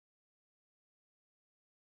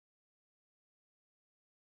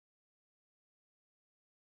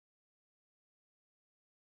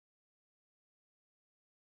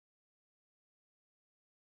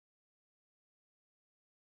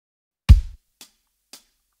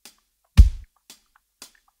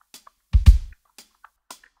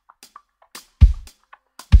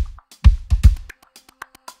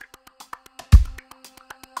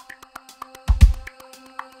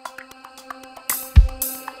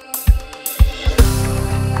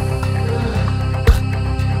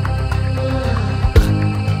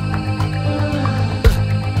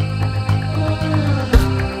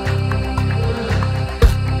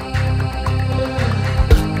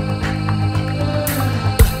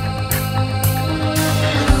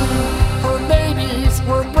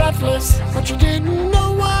breathless, but she didn't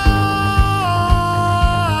know why.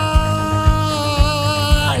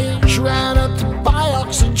 She ran up to buy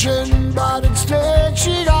oxygen, but instead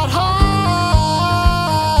she got high.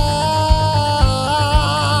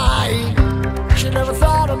 She never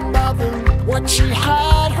thought about what she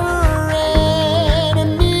had her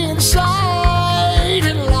enemy inside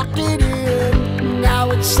and locked it in.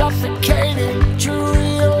 Now it's suffocating to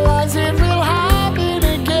realize it will happen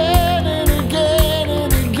again and again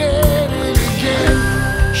and again and again.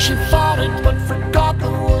 She fought it but forgot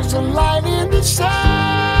there was a line in the sand,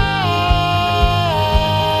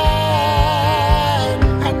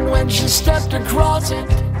 and when she stepped across it,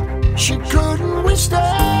 she couldn't withstand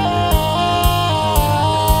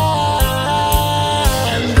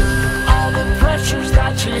all the pressures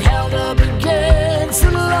that she held up against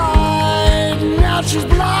the line. Now she's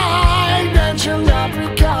blind and she'll not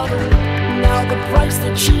recover. Now the price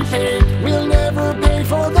that she paid will never pay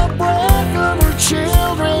for the breath of her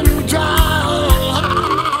children who died.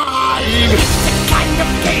 It's the kind of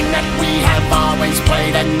game that we have always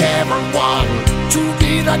played and never won. To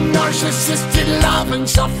be the narcissist in love and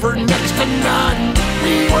suffer next to none.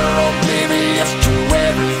 We were oblivious to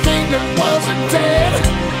everything that wasn't dead.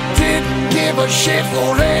 Didn't give a shit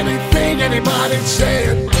for anything anybody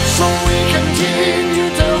said. So we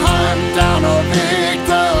continued to hunt down our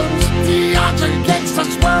victims. The odds against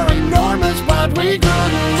us were enormous, but we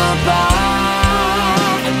couldn't look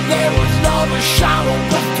back. And there was not a shadow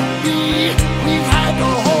left to be. We had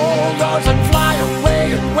to hold ours and fly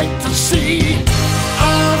away and wait to see.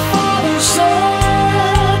 Our father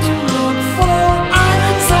said to look for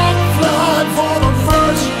islands that flood for the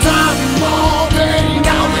first time all day.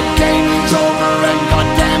 Now the game is over and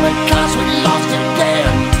goddammit, 'cause we lost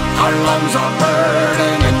again. Our lungs are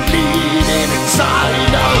burning and bleeding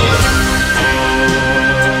inside us.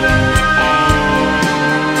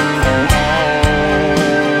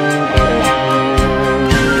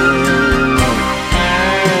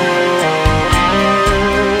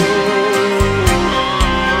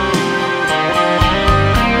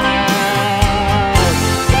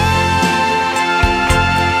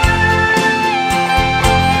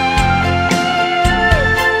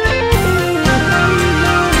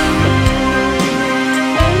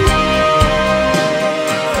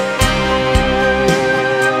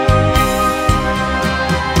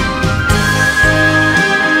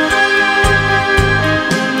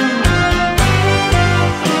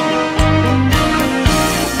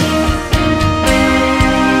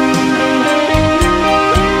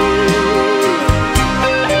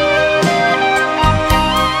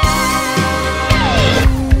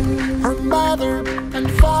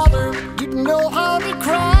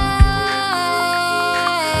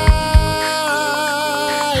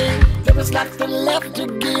 Nothing left to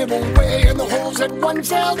give away, and the holes that once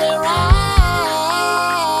held their eyes,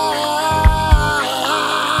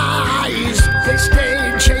 they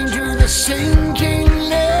stayed chained to the sinking